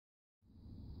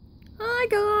Hi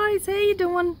guys, how you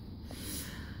doing?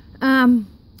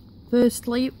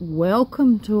 Firstly,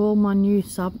 welcome to all my new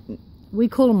we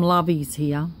call them lovies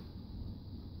here.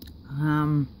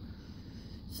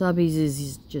 Subbies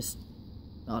is just,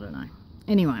 I don't know.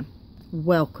 Anyway,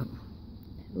 welcome.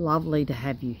 Lovely to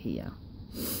have you here.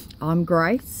 I'm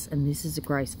Grace and this is A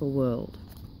Graceful World.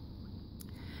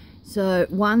 So,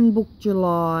 one book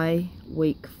July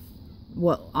week.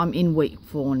 Well, I'm in week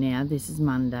 4 now. This is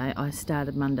Monday. I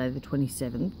started Monday the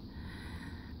 27th.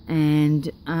 And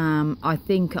I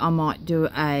think I might do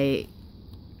a,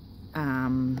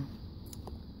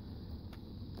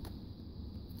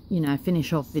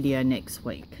 finish off video next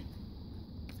week.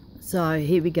 So,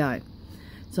 here we go.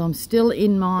 So, I'm still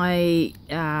in my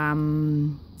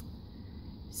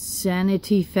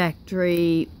Sanity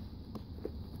Factory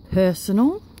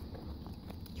personal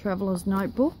traveler's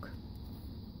notebook.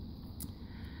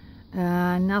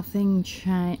 Nothing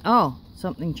changed. Oh,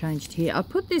 something changed here. I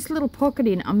put this little pocket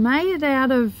in. I made it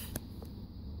out of,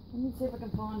 let me see if I can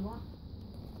find one.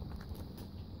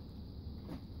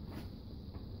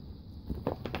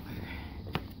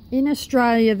 In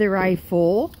Australia they're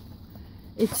A4.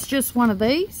 It's just one of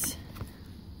these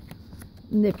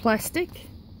and they're plastic,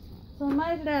 so I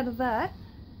made it out of that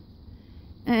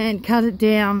and cut it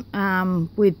down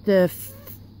with the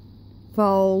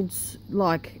folds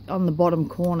like on the bottom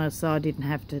corner, so I didn't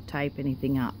have to tape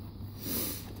anything up.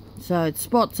 So it's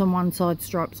spots on one side,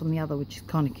 stripes on the other, which is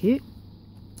kind of cute.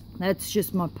 That's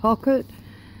just my pocket,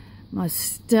 my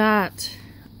start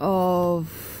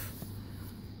of,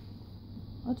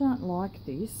 I don't like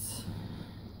this.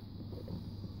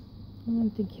 I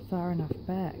don't think you're far enough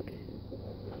back.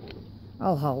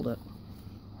 I'll hold it.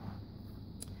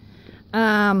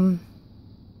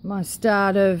 My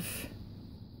start of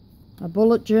a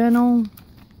bullet journal.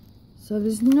 So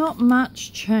there's not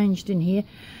much changed in here.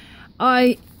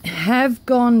 I have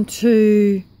gone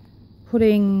to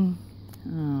putting,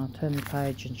 I'll turn the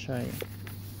page and show you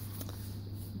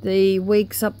the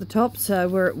weeks up the top. So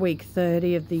we're at week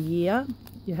 30 of the year.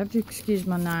 You have to excuse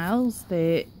my nails,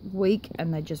 they're weak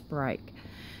and they just break.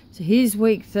 So here's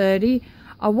week 30.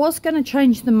 I was going to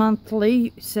change the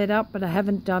monthly setup, but I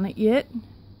haven't done it yet.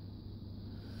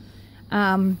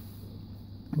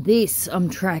 This I'm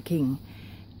tracking.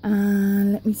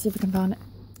 Let me see if I can find it.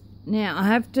 Now I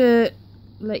have to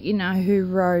let you know who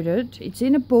wrote it. It's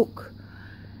in a book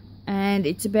and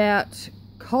it's about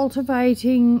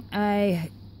cultivating a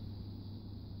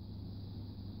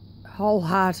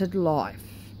wholehearted life.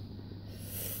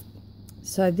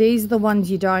 So these are the ones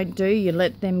you don't do, you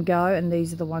let them go, and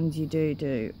these are the ones you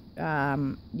do.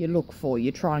 You look for,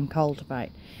 you try and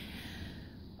cultivate.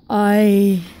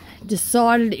 I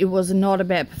decided it was not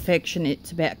about perfection,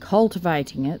 it's about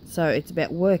cultivating it, so it's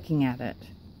about working at it.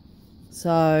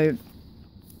 So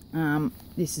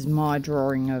this is my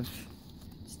drawing of,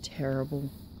 it's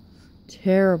terrible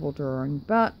drawing,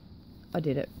 but I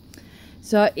did it.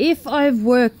 So if I've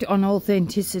worked on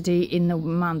authenticity in the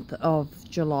month of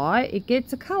July, it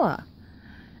gets a colour,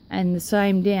 and the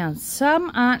same down.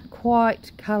 Some aren't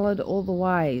quite coloured all the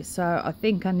way, so I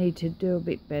think I need to do a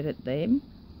bit better at them.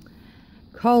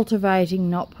 Cultivating,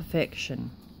 not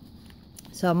perfection.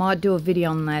 So I might do a video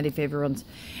on that if everyone's...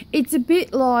 It's a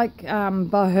bit like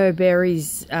Boho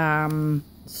Berry's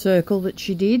circle that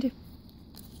she did.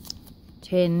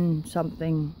 10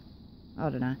 something, I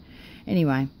don't know.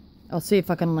 Anyway, I'll see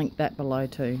if I can link that below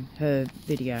too, her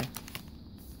video.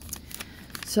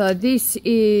 So this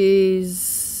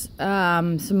is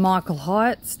some Michael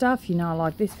Hyatt stuff. You know, I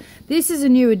like this. This is a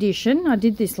new edition. I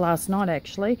did this last night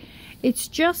actually. It's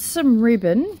just some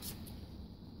ribbon,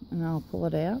 and I'll pull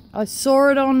it out. I saw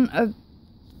it on a...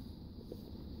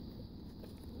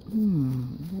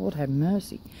 Lord have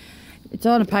mercy. It's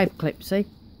on a paper clip, see?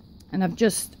 And I've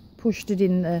just pushed it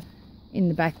in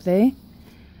the back there.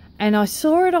 And I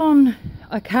saw it on,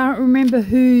 I can't remember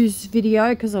whose video,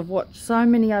 because I've watched so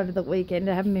many over the weekend.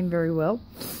 I haven't been very well.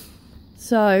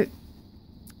 So,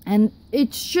 and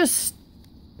it's just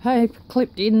paper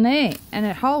clipped in there, and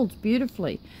it holds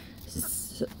beautifully.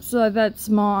 So that's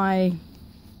my,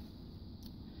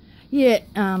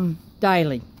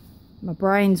 daily. My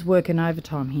brain's working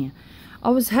overtime here.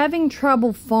 I was having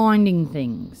trouble finding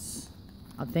things,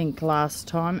 I think, last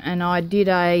time, and I did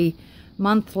a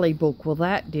monthly book. Well,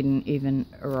 that didn't even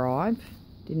arrive,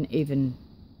 didn't even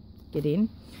get in.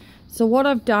 So what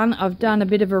I've done a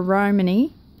bit of a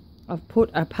Romany. I've put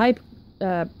a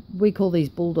paper, we call these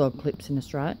bulldog clips in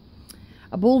Australia,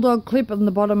 a bulldog clip on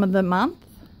the bottom of the month,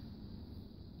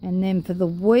 and then for the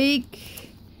week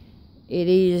it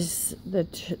is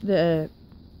the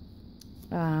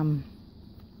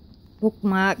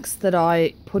bookmarks that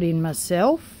I put in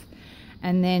myself,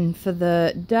 and then for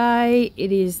the day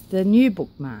it is the new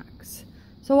bookmarks.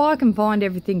 So I can find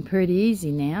everything pretty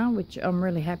easy now, which I'm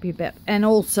really happy about. And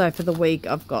also for the week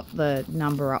I've got the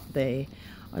number up there.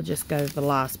 I just go with the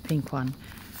last pink one.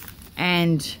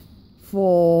 And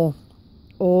for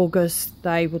August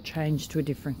they will change to a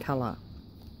different colour.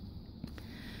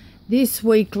 This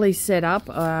weekly setup,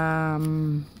 I'll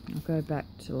go back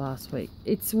to last week.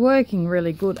 It's working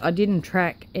really good. I didn't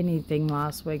track anything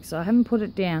last week, so I haven't put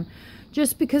it down.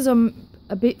 Just because I'm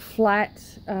a bit flat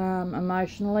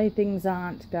emotionally. Things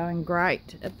aren't going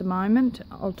great at the moment.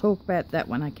 I'll talk about that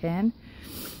when I can.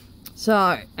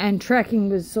 So, and tracking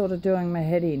was sort of doing my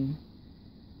head in.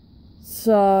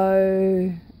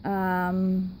 So,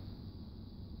 I'm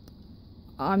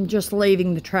just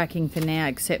leaving the tracking for now,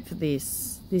 except for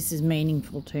this. This is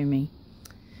meaningful to me.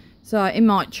 So it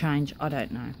might change, I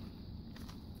don't know.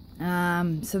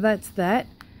 So that's that.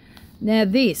 Now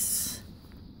this,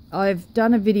 I've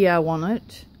done a video on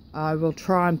it. I will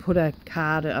try and put a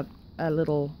card, a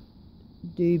little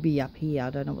doobie up here. I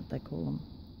don't know what they call them.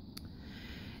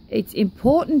 It's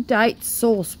important dates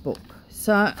source book.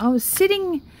 So I was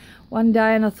sitting one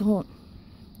day and I thought,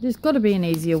 there's got to be an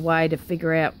easier way to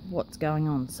figure out what's going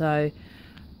on. So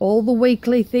all the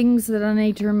weekly things that I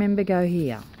need to remember go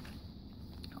here.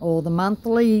 All the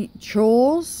monthly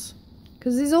chores,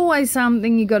 because there's always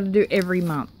something you got to do every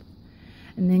month.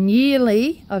 And then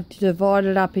yearly, I've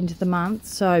divided up into the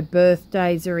months. So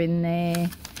birthdays are in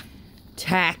there.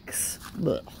 Tax.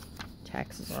 Ugh,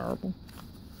 tax is horrible.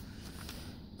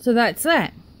 So that's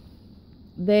that.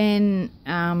 Then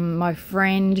my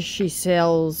friend, she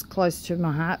sells close to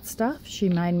my heart stuff. She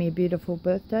made me a beautiful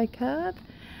birthday card.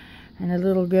 And a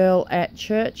little girl at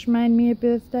church made me a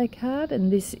birthday card.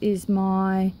 And this is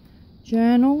my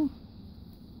journal.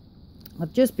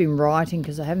 I've just been writing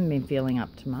because I haven't been feeling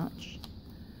up to much.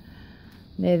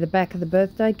 They're the back of the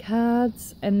birthday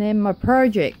cards. And then my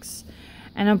projects.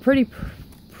 And I'm pretty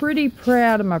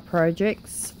proud of my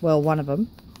projects. Well, one of them.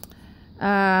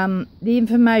 The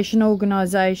information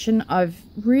organisation, I've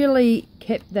really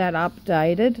kept that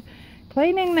updated.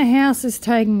 Cleaning the house is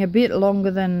taking a bit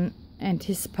longer than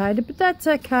anticipated, but that's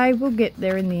okay. We'll get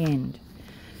there in the end.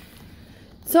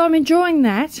 So I'm enjoying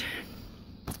that.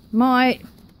 My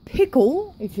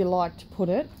pickle, if you like to put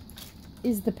it,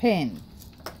 is the pen.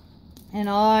 And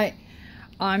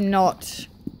I'm not...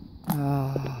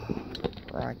 Oh,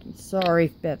 crikey. Sorry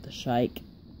about the shake.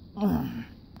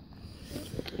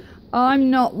 I'm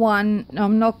not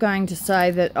going to say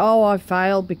that, oh, I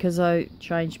failed because I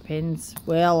changed pens.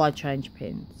 Well, I changed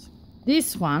pens.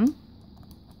 This one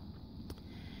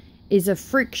is a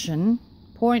Friction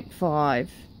 0.5,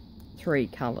 3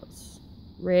 colours.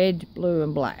 Red, blue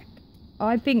and black.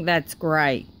 I think that's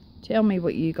great. Tell me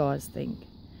what you guys think.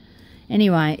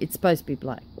 Anyway, it's supposed to be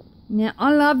black. Now,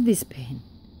 I love this pen.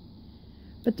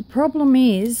 But the problem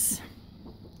is,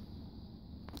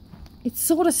 it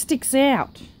sort of sticks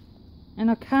out.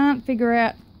 And I can't figure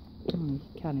out... you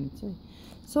can't even see.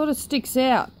 Sort of sticks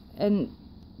out. And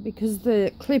because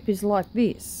the clip is like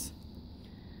this.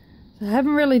 I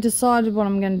haven't really decided what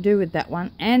I'm going to do with that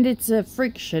one. And it's a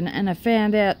Friction, and I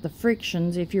found out the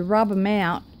Frictions, if you rub them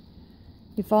out,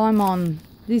 if I'm on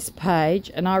this page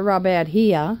and I rub out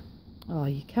here, oh,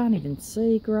 you can't even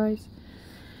see, Grace.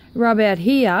 Rub out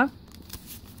here,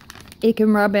 it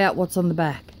can rub out what's on the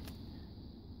back.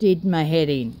 Did my head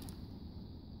in.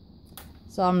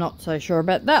 So I'm not so sure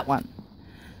about that one.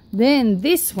 Then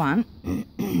this one,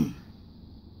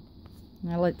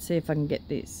 now let's see if I can get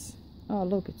this. Oh,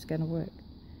 look, it's going to work.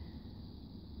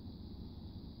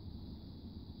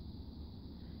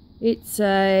 It's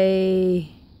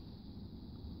a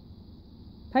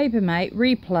Papermate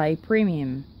Replay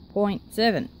Premium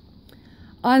 0.7.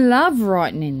 I love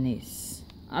writing in this.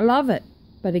 I love it.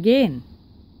 But again,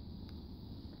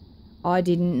 I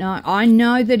didn't know. I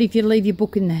know that if you leave your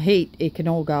book in the heat, it can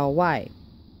all go away.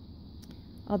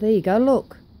 Oh, there you go.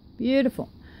 Look. Beautiful.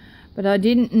 But I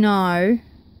didn't know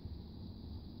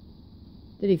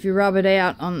that if you rub it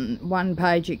out on one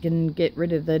page, it can get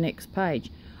rid of the next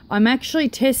page. I'm actually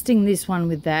testing this one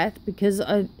with that because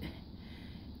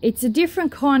it's a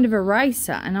different kind of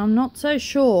eraser, and I'm not so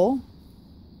sure.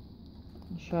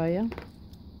 I'll show you.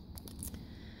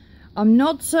 I'm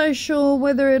not so sure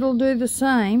whether it'll do the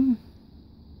same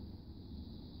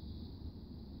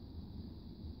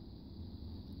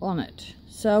on it.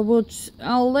 So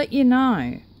I'll let you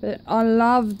know. But I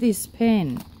love this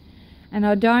pen. And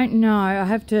I don't know, I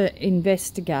have to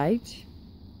investigate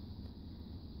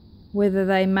whether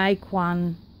they make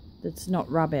one that's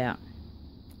not rub out.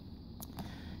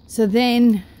 So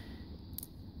then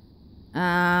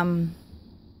For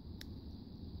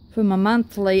my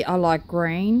monthly, I like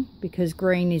green, because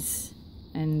green is,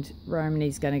 and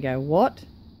Romany's going to go, what?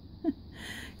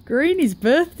 Green is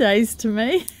birthdays to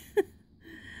me.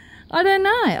 I don't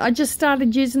know. I just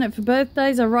started using it for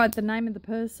birthdays. I write the name of the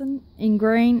person in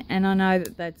green, and I know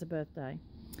that that's a birthday.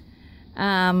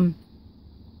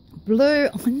 Blue,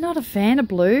 I'm not a fan of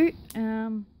blue.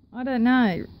 I don't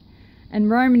know. And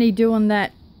Romany doing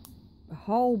that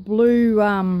whole blue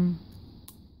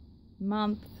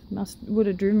month would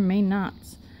have driven me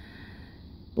nuts.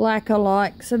 Black I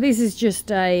like. So this is just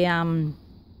a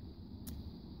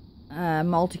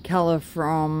multicolour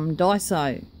from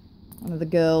Daiso. One of the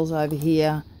girls over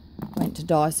here went to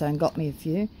Daiso and got me a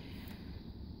few.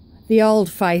 The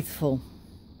Old Faithful.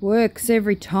 Works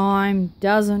every time,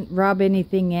 doesn't rub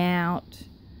anything out.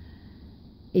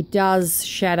 It does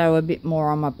shadow a bit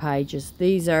more on my pages.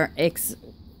 These are exercise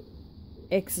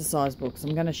books.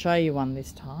 I'm going to show you one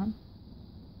this time.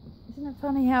 Isn't it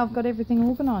funny how I've got everything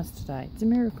organised today? It's a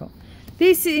miracle.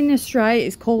 This in Australia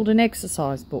is called an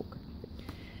exercise book.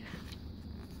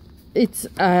 It's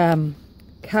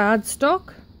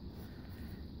cardstock.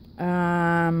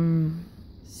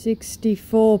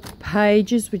 64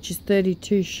 pages, which is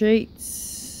 32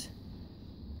 sheets.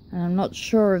 And I'm not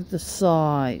sure of the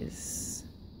size.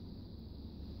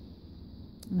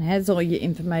 It has all your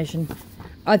information.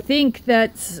 I think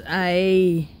that's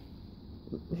a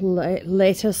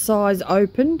letter size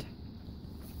opened.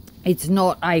 It's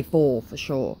not A4 for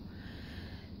sure.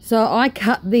 So I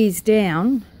cut these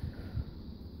down.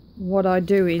 What I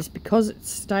do is, because it's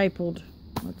stapled,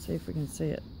 let's see if we can see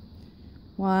it.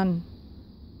 1,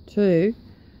 2.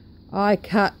 I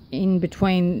cut in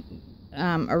between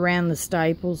around the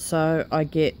staples, so I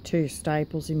get 2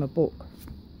 staples in my book.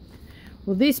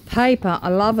 Well, this paper, I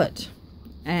love it,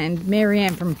 and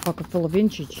Marianne from Pocket Full of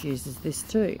Vintage uses this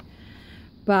too,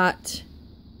 but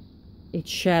it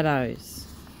shadows.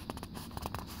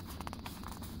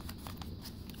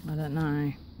 I don't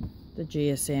know the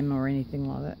GSM or anything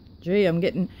like that. Gee, I'm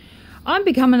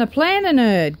becoming a planner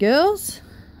nerd, girls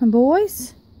and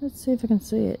boys. Let's see if I can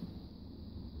see it.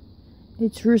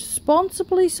 It's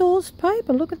responsibly sourced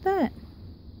paper. Look at that.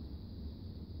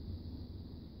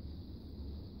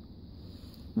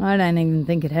 I don't even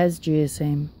think it has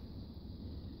GSM.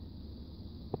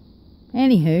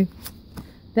 Anywho,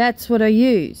 that's what I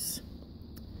use.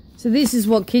 So this is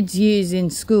what kids use in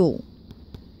school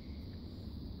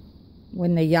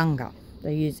when they're younger.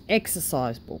 They use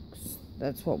exercise books.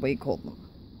 That's what we call them.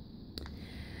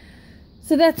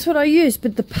 So that's what I use.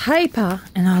 But the paper,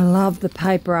 and I love the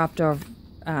paper after I've,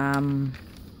 what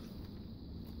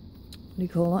do you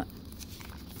call it?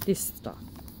 This stuff.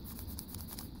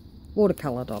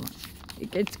 Watercoloured on it.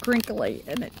 It gets crinkly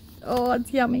and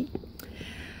it's yummy.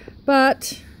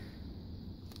 But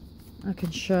I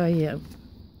can show you.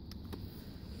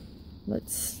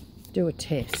 Let's do a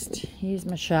test. Here's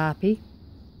my Sharpie.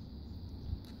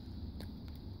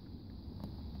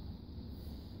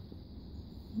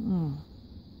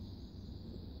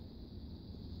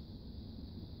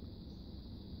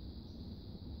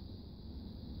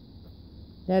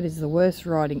 That is the worst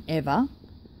writing ever,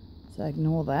 so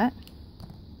ignore that.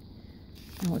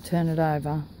 I'll turn it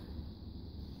over.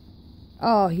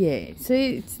 Oh yeah,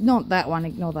 see, it's not that one,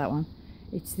 ignore that one.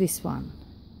 It's this one.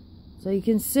 So you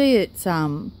can see it's,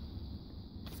 that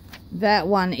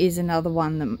one is another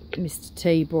one that Mr.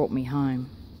 T brought me home.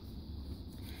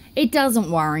 It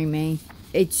doesn't worry me.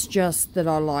 It's just that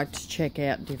I like to check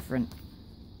out different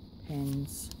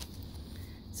pens.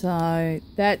 So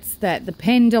that's that. The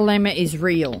pen dilemma is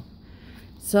real.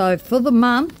 So for the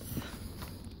month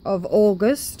of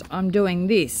August, I'm doing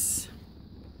this.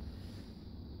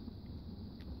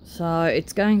 So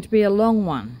it's going to be a long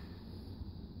one.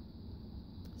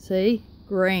 See?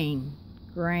 Green,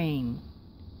 green,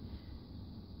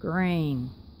 green.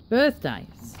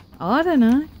 Birthdays. I don't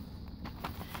know.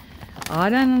 I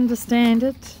don't understand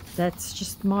it. That's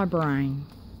just my brain.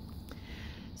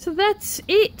 So that's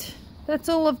it. That's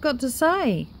all I've got to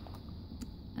say.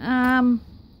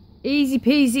 Easy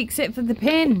peasy except for the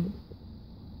pen.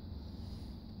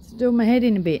 It's doing my head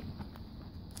in a bit.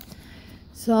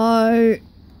 So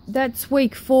that's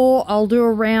week 4. I'll do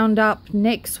a roundup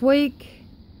next week.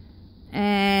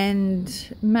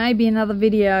 And maybe another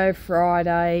video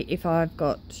Friday if I've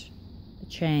got a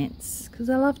chance. Because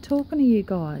I love talking to you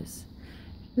guys.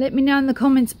 Let me know in the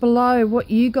comments below what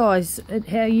you guys,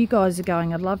 how you guys are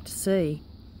going. I'd love to see.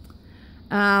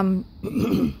 And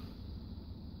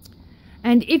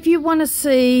if you want to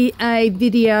see a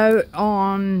video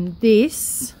on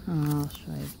this, I'll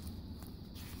show you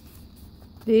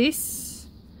this,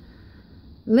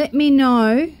 Let me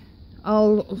know.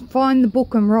 I'll find the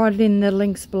book and write it in the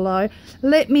links below.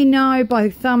 Let me know by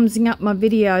thumbsing up my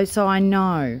video so I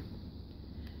know.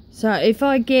 So if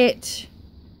I get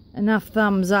enough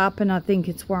thumbs up and I think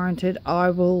it's warranted, I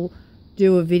will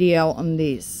do a video on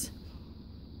this.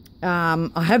 I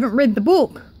haven't read the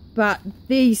book, but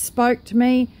these spoke to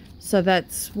me, so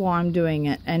that's why I'm doing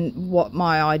it and what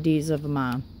my ideas of them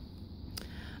are.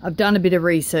 I've done a bit of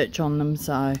research on them,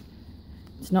 so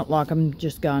it's not like I'm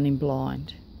just going in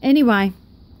blind. Anyway,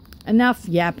 enough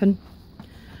yapping.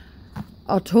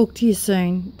 I'll talk to you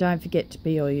soon. Don't forget to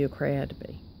be all you're created to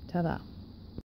be. Ta-da.